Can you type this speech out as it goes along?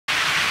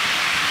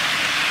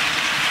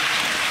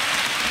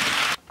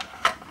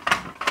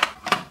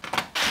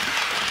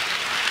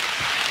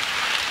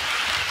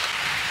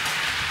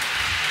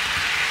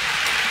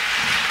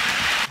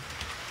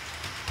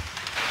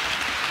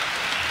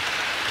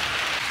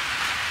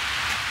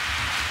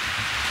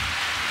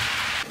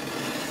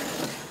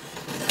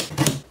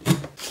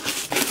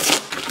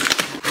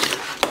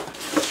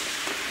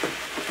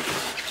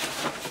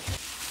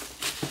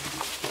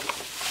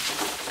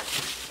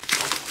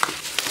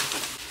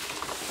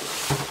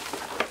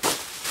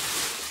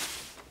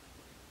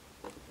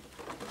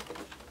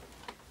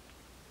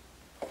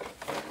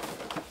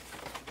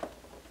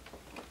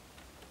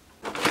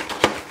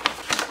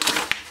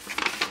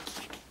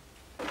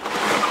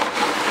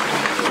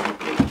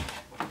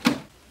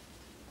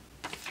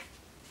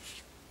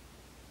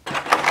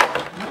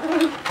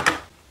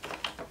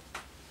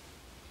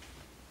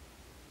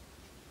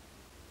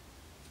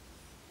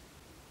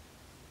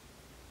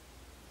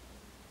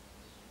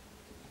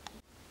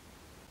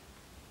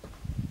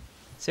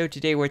So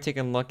today we're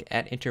taking a look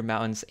at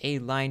Intermountain's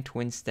A-line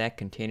twin stack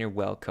container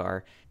well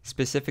car,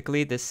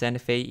 specifically the Santa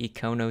Fe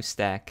Econo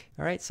Stack.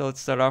 Alright, so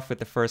let's start off with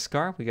the first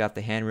car. We got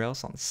the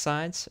handrails on the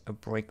sides, a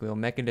brake wheel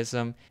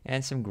mechanism,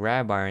 and some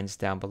grab irons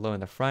down below in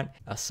the front,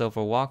 a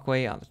silver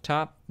walkway on the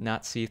top,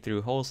 not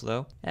see-through holes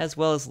though, as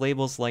well as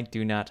labels like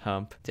do not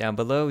hump. Down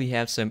below we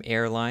have some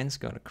air lines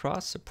going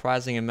across,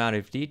 surprising amount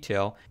of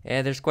detail,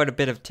 and there's quite a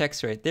bit of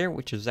text right there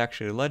which is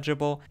actually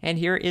legible. And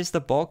here is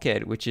the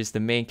bulkhead, which is the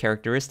main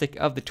characteristic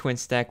of the twin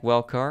stack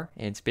well car,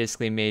 and it's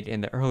basically made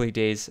in the early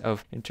days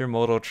of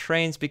intermodal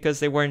trains because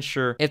they weren't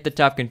sure if the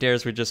top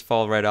containers would just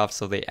fall right off,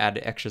 so they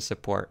added extra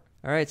support.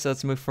 Alright, so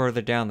let's move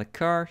further down the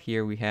car.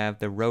 Here we have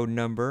the road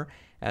number,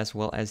 as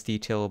well as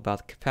detail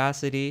about the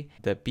capacity,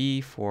 the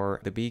B for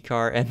the B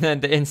car, and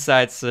then the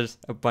inside's just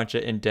a bunch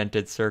of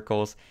indented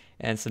circles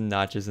and some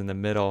notches in the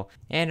middle.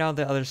 And on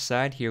the other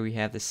side, here we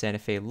have the Santa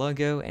Fe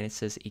logo, and it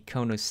says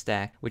Econo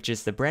Stack, which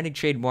is the branding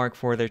trademark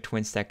for their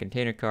twin stack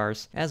container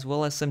cars, as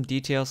well as some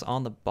details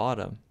on the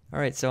bottom.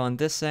 Alright, so on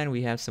this end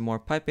we have some more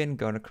piping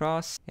going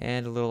across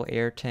and a little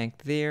air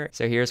tank there.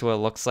 So here's what it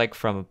looks like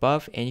from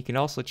above, and you can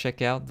also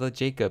check out the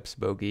Jacobs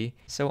bogie.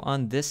 So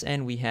on this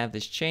end we have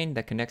this chain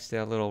that connects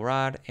to a little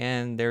rod,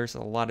 and there's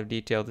a lot of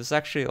detail. This is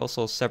actually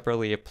also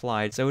separately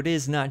applied, so it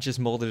is not just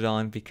molded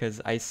on,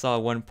 because I saw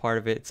one part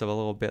of it's a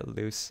little bit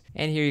loose.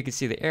 And here you can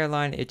see the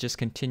airline, it just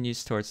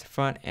continues towards the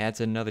front, adds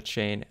another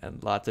chain,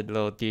 and lots of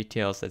little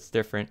details that's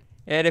different.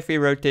 And if we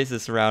rotate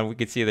this around, we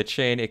can see the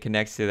chain, it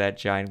connects to that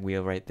giant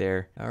wheel right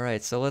there.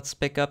 Alright, so let's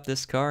pick up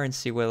this car and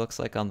see what it looks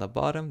like on the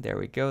bottom. There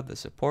we go, the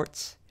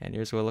supports. And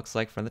here's what it looks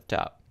like from the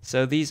top.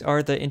 So these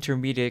are the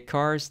intermediate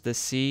cars, the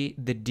C,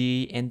 the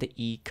D, and the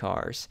E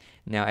cars.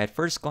 Now at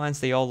first glance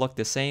they all look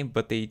the same,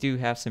 but they do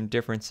have some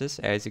differences.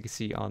 As you can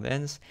see on the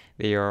ends,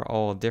 they are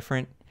all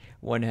different.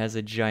 One has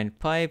a giant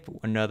pipe,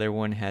 another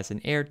one has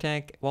an air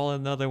tank, while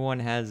another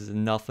one has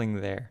nothing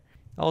there.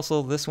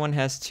 Also, this one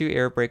has 2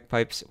 air brake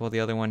pipes, while the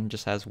other one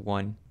just has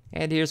 1.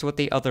 And here's what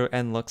the other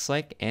end looks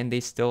like, and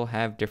they still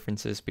have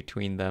differences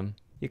between them.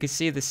 You can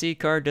see the C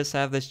car does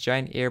have this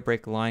giant air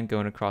brake line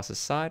going across the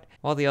side,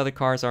 while the other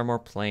cars are more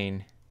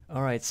plain.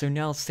 Alright, so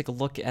now let's take a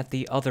look at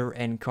the other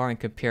end car and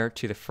compare it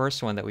to the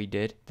first one that we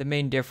did. The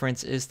main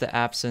difference is the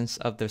absence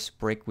of this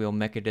brake wheel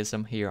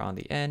mechanism here on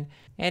the end.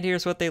 And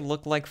here's what they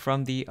look like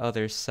from the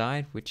other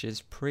side, which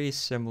is pretty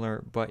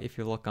similar, but if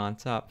you look on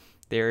top,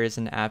 there is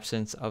an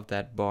absence of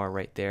that bar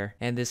right there.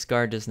 And this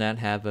car does not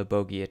have a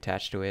bogie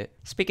attached to it.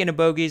 Speaking of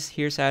bogies,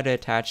 here's how to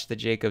attach the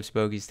Jacobs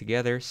bogies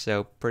together.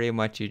 So pretty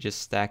much you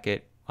just stack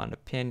it on a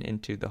pin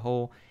into the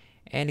hole,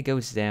 and it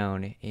goes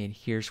down, and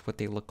here's what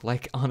they look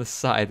like on the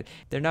side.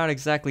 They're not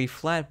exactly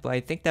flat, but I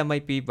think that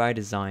might be by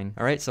design.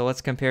 Alright, so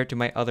let's compare it to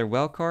my other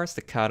well cars,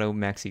 the Kato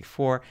Maxi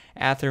 4,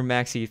 Ather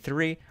Maxi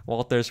 3,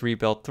 Walthers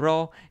Rebuilt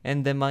Thrall,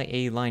 and then my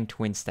A-line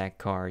twin stack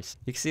cars.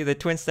 You can see the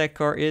twin stack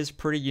car is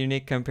pretty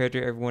unique compared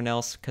to everyone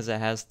else because it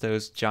has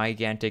those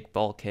gigantic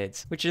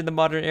bulkheads, which in the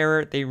modern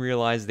era they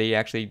realized they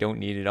actually don't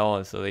need it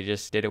all, so they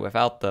just did it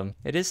without them.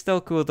 It is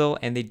still cool though,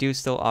 and they do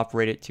still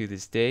operate it to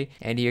this day.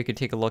 And here you can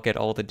take a look at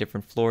all the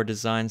different floor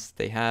designs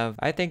they have.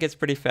 I think it's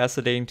pretty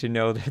fascinating to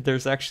know that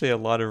there's actually a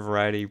lot of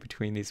variety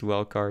between these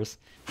well cars.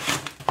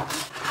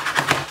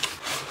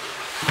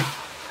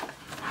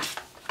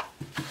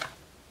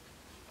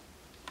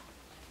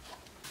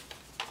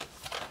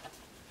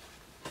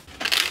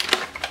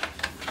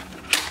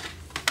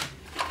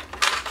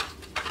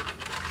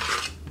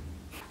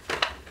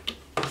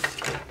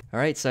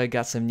 Alright, so I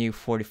got some new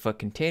 40-foot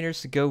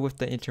containers to go with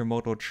the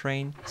intermodal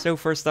train. So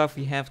first off,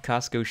 we have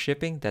Cosco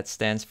Shipping, that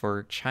stands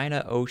for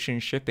China Ocean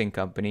Shipping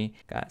Company.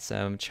 Got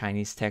some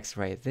Chinese text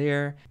right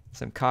there,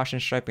 some caution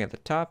striping at the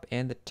top,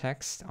 and the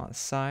text on the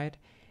side.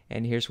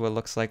 And here's what it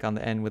looks like on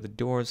the end with the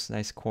doors,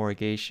 nice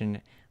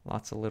corrugation,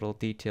 lots of little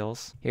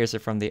details. Here's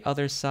it from the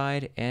other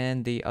side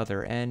and the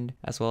other end,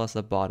 as well as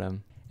the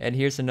bottom. And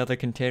here's another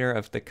container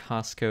of the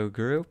Cosco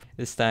group.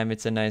 This time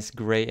it's a nice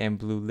gray and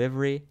blue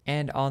livery.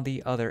 And on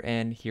the other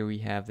end, here we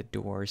have the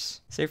doors.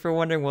 So if you're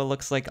wondering what it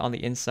looks like on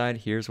the inside,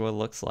 here's what it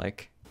looks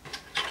like.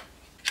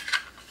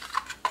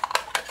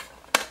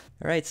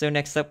 Alright, so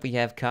next up we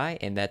have Kai,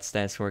 and that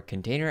stands for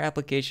Container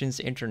Applications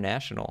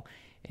International.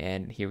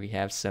 And here we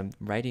have some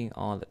writing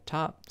on the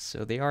top.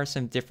 So there are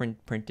some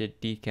different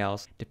printed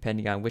decals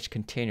depending on which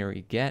container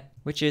you get,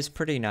 which is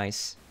pretty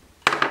nice.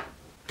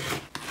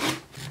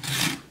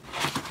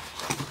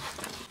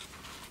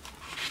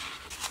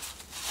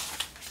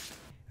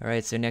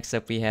 Alright, so next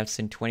up we have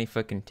some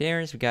 20-foot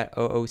containers. We got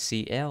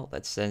OOCL,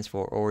 that stands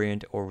for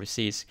Orient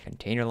Overseas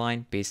Container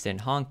Line, based in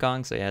Hong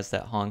Kong, so it has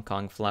that Hong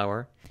Kong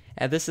flower.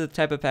 And this is the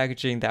type of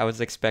packaging that I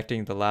was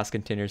expecting the last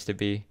containers to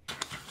be.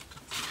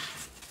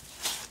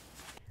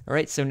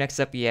 Alright, so next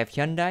up we have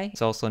Hyundai.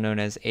 It's also known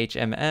as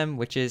HMM,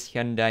 which is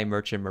Hyundai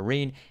Merchant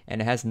Marine, and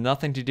it has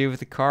nothing to do with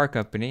the car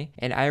company.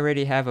 And I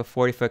already have a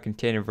 40-foot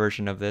container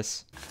version of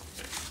this.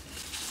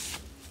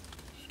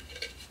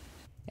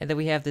 And then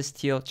we have this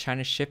teal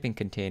China shipping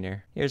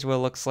container. Here's what it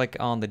looks like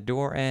on the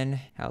door end,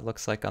 how it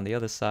looks like on the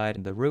other side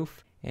and the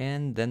roof.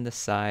 and then the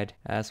side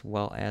as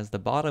well as the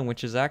bottom,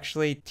 which is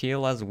actually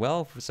teal as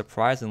well,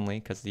 surprisingly,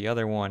 because the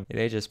other one,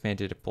 they just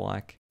painted it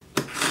black.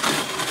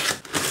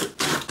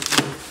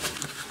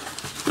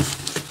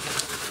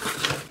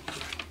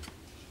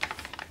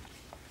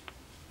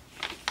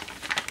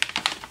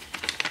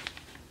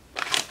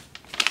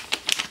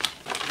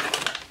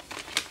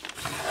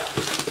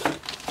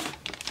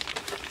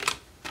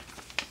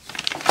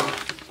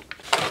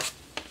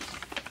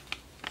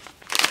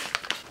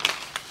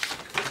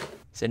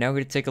 So now we're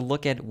going to take a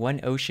look at One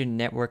Ocean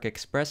Network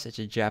Express. It's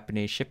a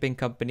Japanese shipping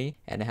company,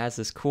 and it has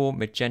this cool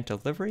magenta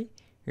livery.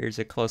 Here's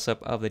a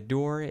close-up of the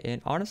door,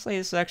 and honestly,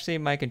 this is actually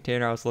my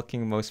container I was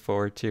looking most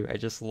forward to. I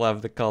just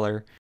love the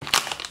color.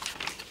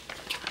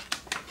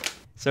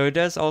 So it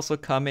does also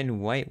come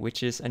in white,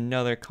 which is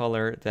another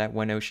color that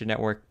One Ocean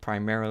Network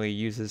primarily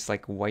uses,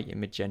 like white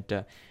and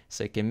magenta.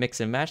 So you can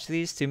mix and match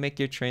these to make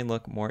your train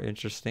look more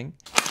interesting.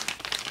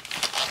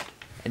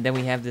 And then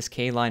we have this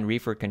K-line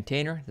reefer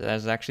container.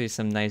 There's actually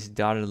some nice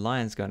dotted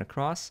lines going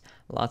across,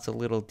 lots of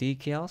little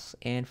decals,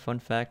 and fun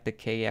fact, the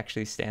K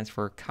actually stands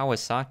for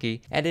Kawasaki,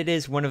 and it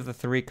is one of the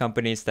 3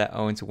 companies that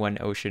owns One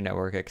Ocean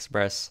Network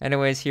Express.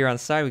 Anyways, here on the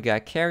side we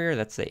got Carrier,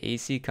 that's the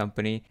AC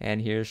company,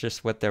 and here's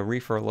just what the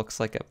reefer looks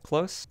like up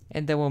close.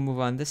 And then we'll move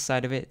on this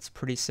side of it. It's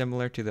pretty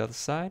similar to the other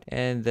side.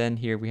 And then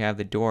here we have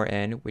the door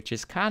end, which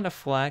is kind of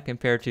flat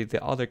compared to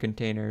the other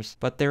containers,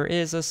 but there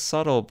is a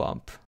subtle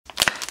bump.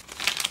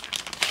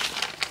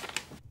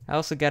 I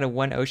also got a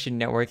One Ocean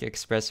Network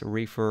Express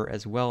reefer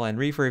as well, and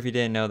reefer, if you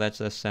didn't know, that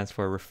just stands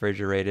for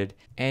refrigerated.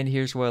 And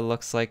here's what it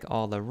looks like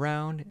all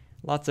around.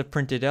 Lots of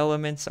printed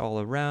elements all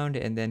around,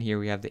 and then here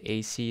we have the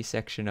AC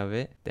section of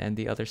it, then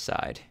the other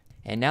side.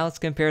 And now let's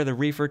compare the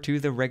reefer to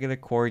the regular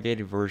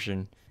corrugated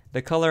version.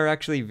 The color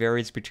actually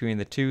varies between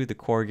the two. The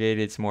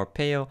corrugated is more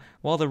pale,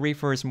 while the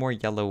reefer is more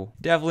yellow.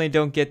 Definitely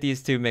don't get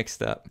these two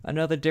mixed up.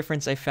 Another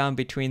difference I found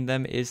between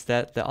them is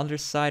that the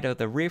underside of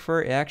the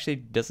reefer, it actually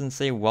doesn't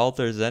say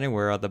Walthers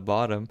anywhere on the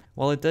bottom,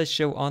 while it does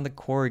show on the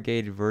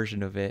corrugated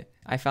version of it.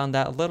 I found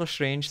that a little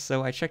strange,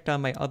 so I checked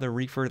on my other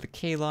reefer, the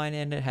K-line,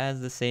 and it has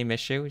the same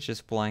issue, it's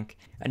just blank.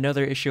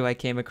 Another issue I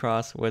came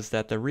across was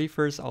that the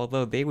reefers,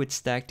 although they would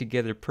stack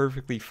together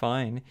perfectly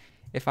fine,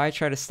 if I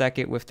try to stack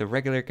it with the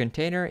regular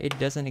container, it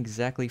doesn't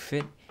exactly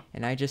fit,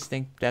 and I just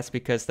think that's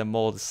because the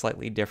mold is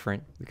slightly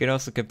different. We can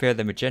also compare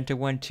the magenta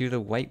one to the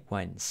white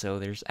one, so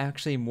there's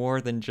actually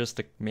more than just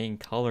the main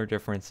color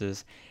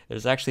differences.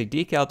 There's actually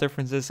decal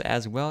differences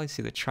as well. You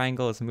see the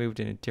triangle is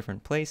moved in a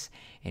different place,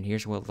 and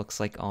here's what it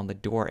looks like on the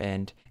door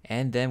end.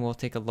 And then we'll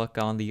take a look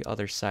on the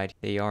other side.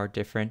 They are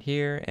different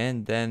here,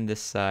 and then this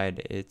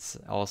side, it's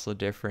also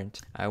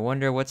different. I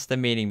wonder what's the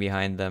meaning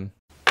behind them.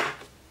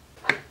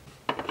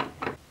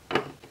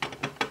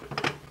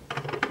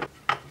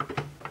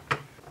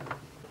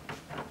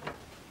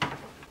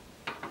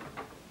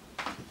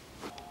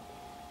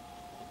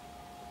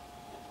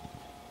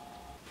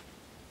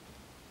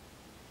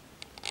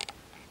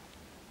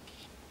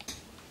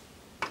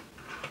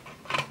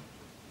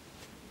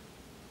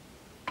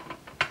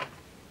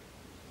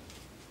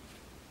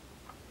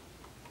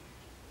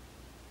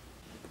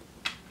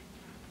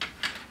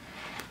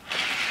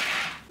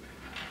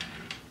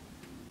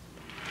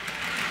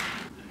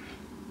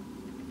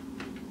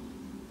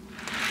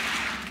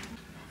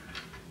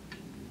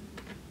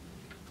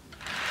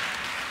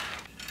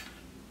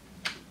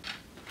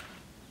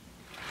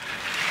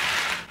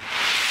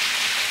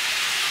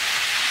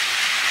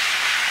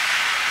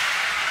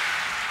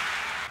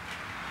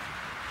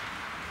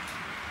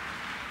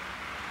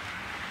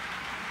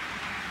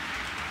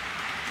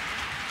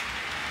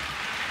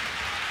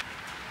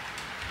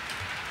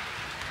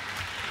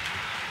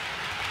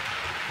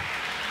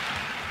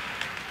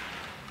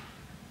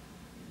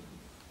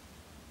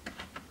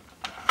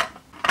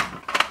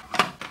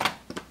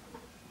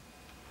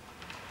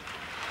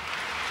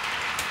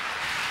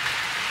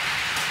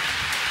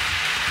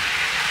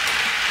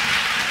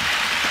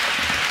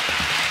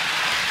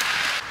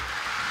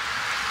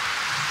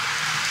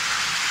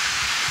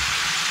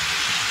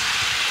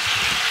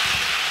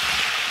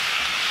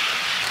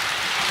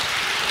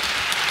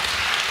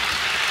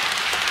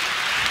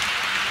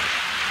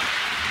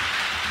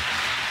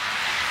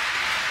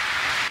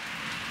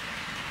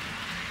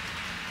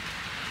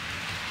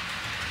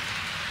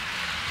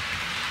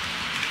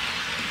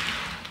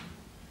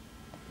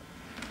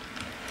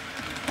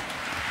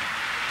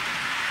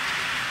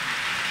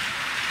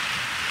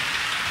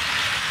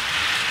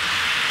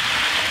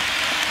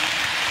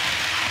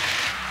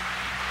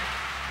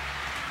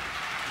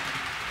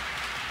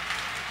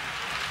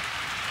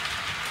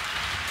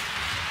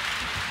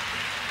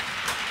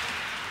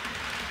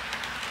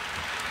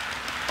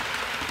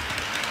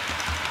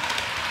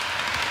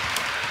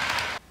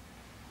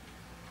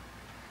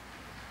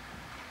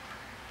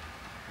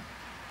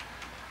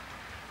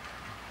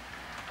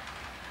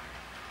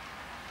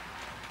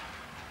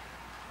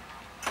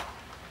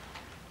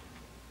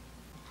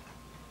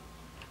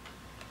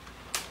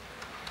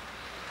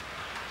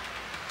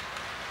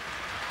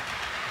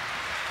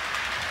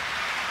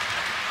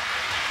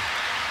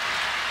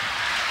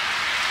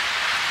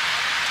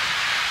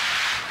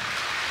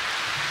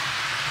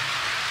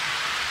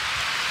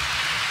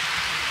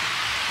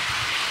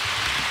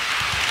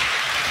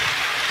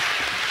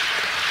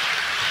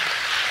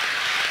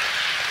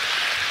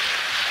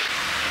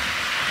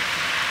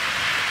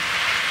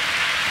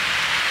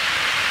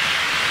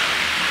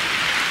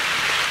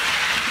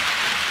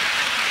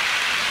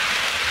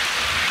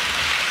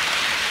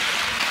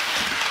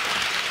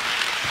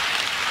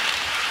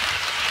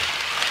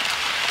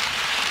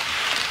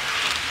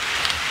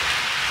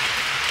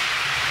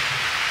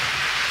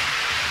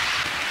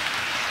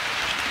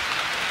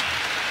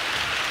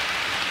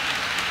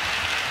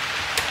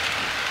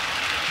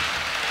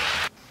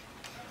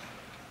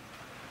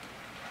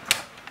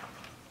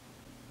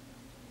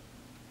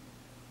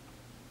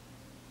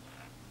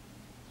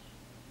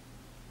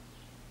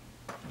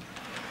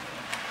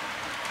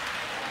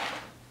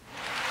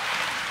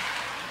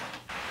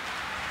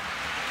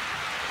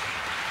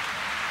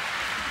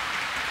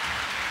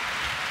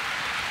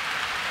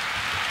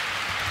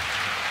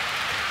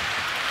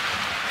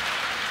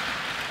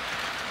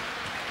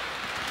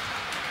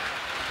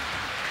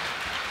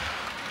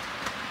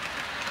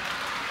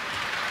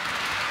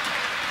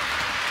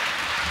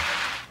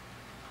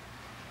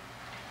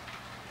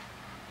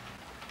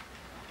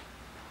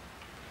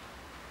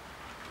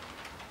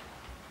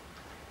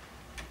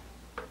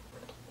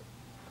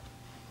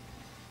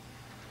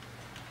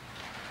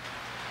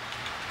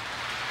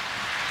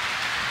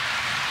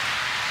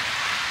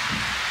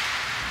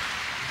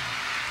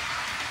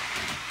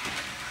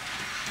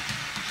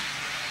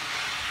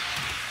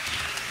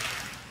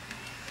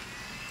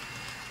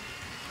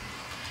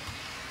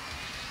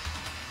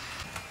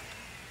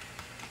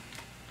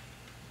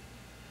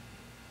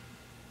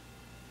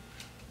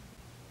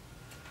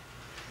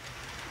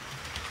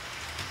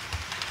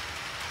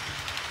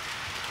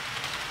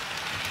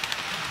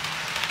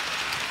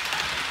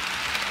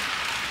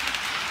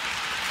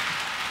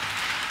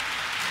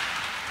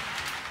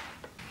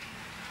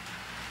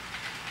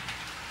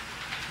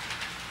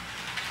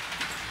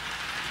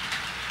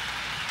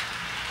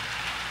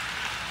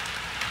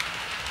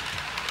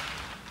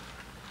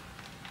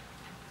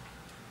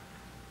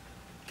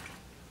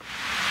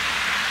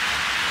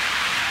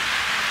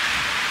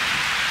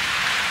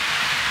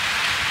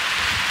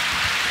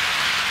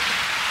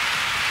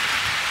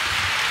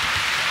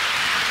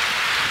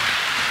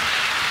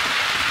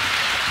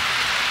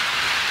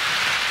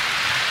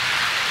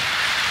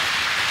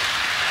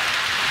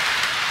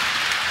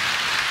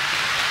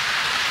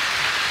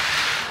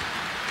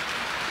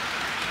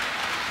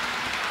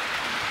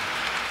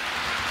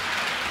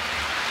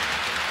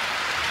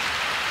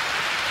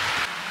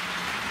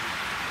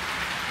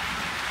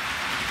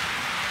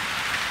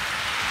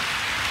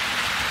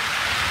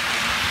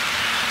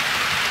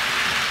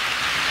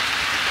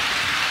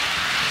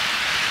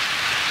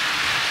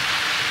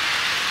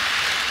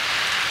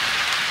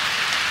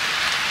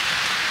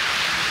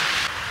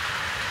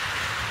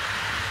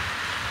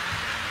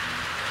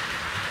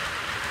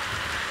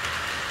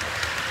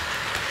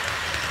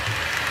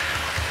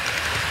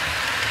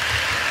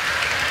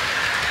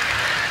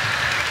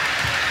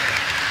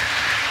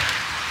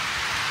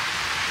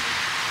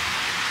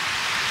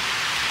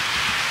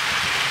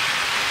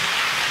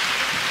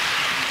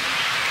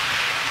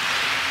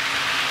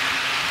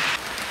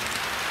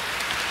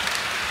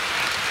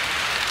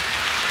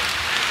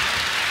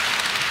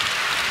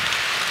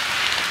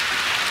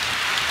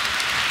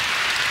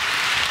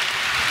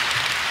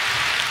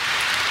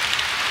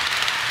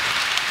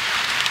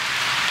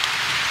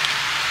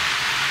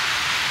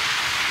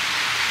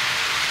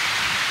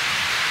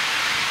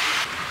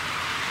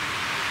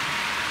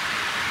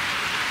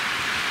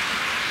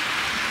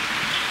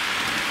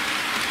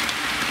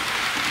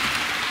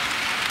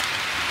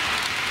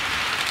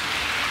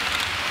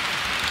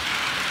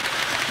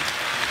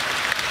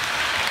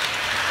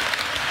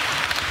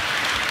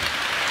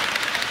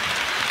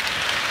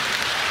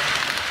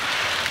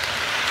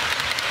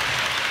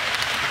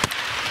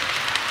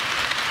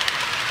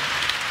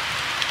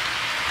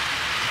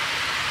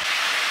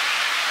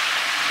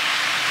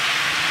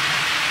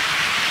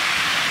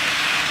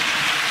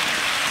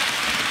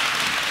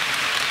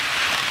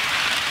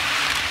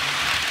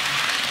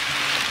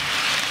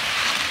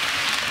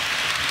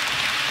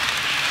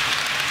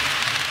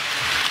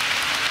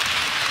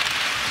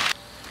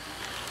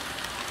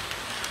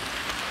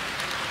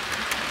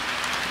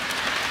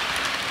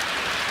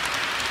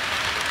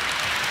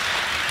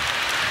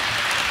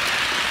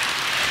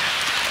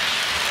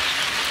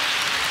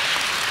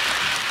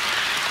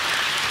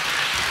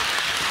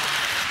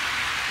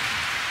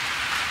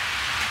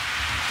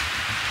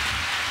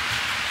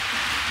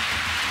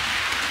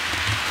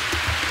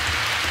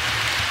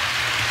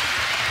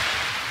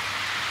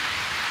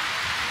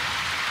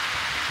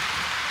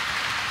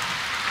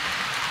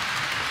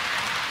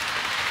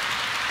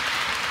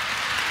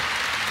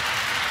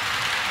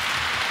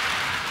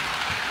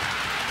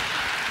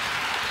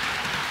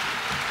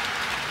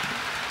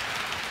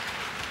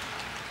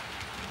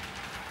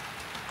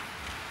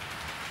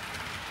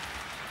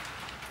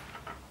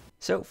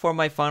 So for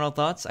my final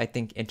thoughts, I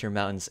think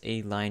Intermountain's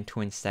A-line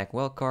twin stack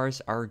well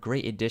cars are a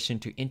great addition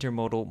to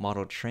intermodal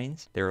model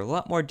trains. They're a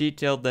lot more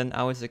detailed than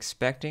I was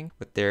expecting,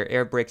 with their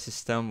air brake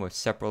system with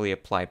separately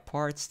applied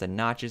parts, the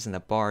notches and the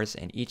bars,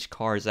 and each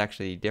car is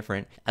actually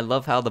different. I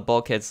love how the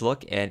bulkheads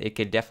look, and it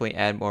could definitely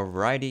add more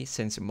variety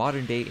since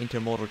modern day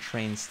intermodal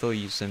trains still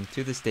use them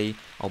to this day,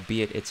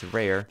 albeit it's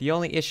rare. The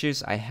only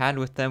issues I had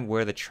with them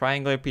were the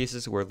triangular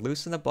pieces were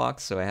loose in the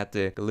box, so I had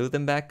to glue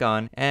them back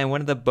on, and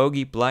one of the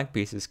bogey black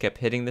pieces kept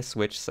hitting the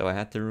switch, so I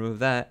had to remove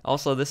that.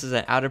 Also, this is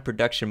an out of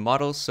production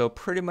model, so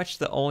pretty much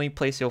the only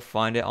place you'll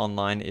find it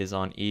online is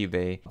on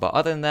eBay. But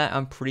other than that,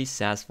 I'm pretty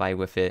satisfied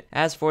with it.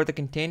 As for the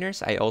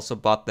containers, I also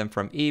bought them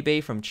from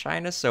eBay from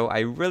China, so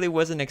I really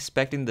wasn't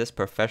expecting this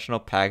professional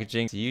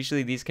packaging. So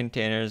usually these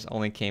containers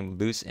only came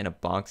loose in a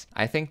box.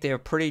 I think they are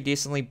pretty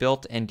decently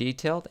built and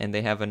detailed, and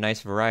they have a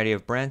nice variety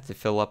of brands to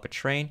fill up a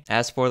train.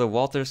 As for the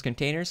Walthers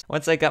containers,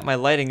 once I got my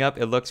lighting up,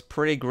 it looks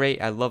pretty great.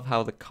 I love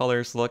how the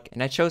colors look,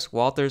 and I chose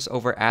Walthers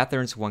over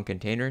Athearn's ONE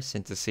container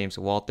since it seems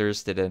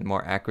Walthers did a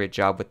more accurate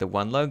job with the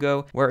ONE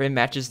logo, where it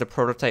matches the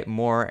prototype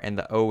more and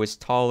the O is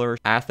taller.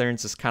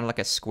 Athearn's is kind of like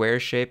a square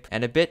shape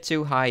and a bit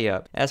too high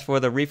up. As for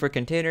the reefer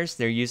containers,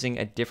 they're using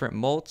a different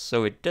mold,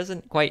 so it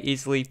doesn't quite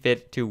easily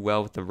fit too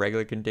well with the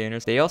regular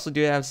containers. They also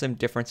do have some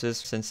differences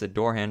since the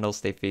door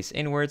handles they face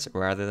inwards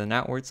rather than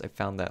outwards. I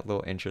found that a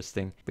little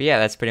interesting. But yeah,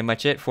 that's pretty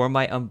much it for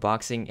my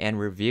unboxing and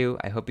review.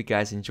 I hope you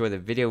guys enjoy the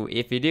video.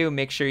 If you do,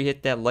 make sure you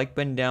hit that like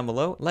button down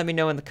below. Let me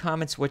know in the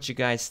comments what you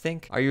guys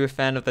think. Are you a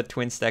fan of the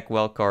twin stack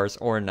well cars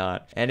or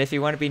not? And if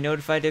you want to be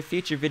notified of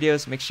future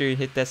videos, make sure you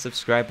hit that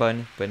subscribe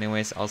button. But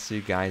anyways, I'll see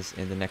you guys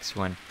in the next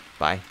one.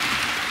 Bye.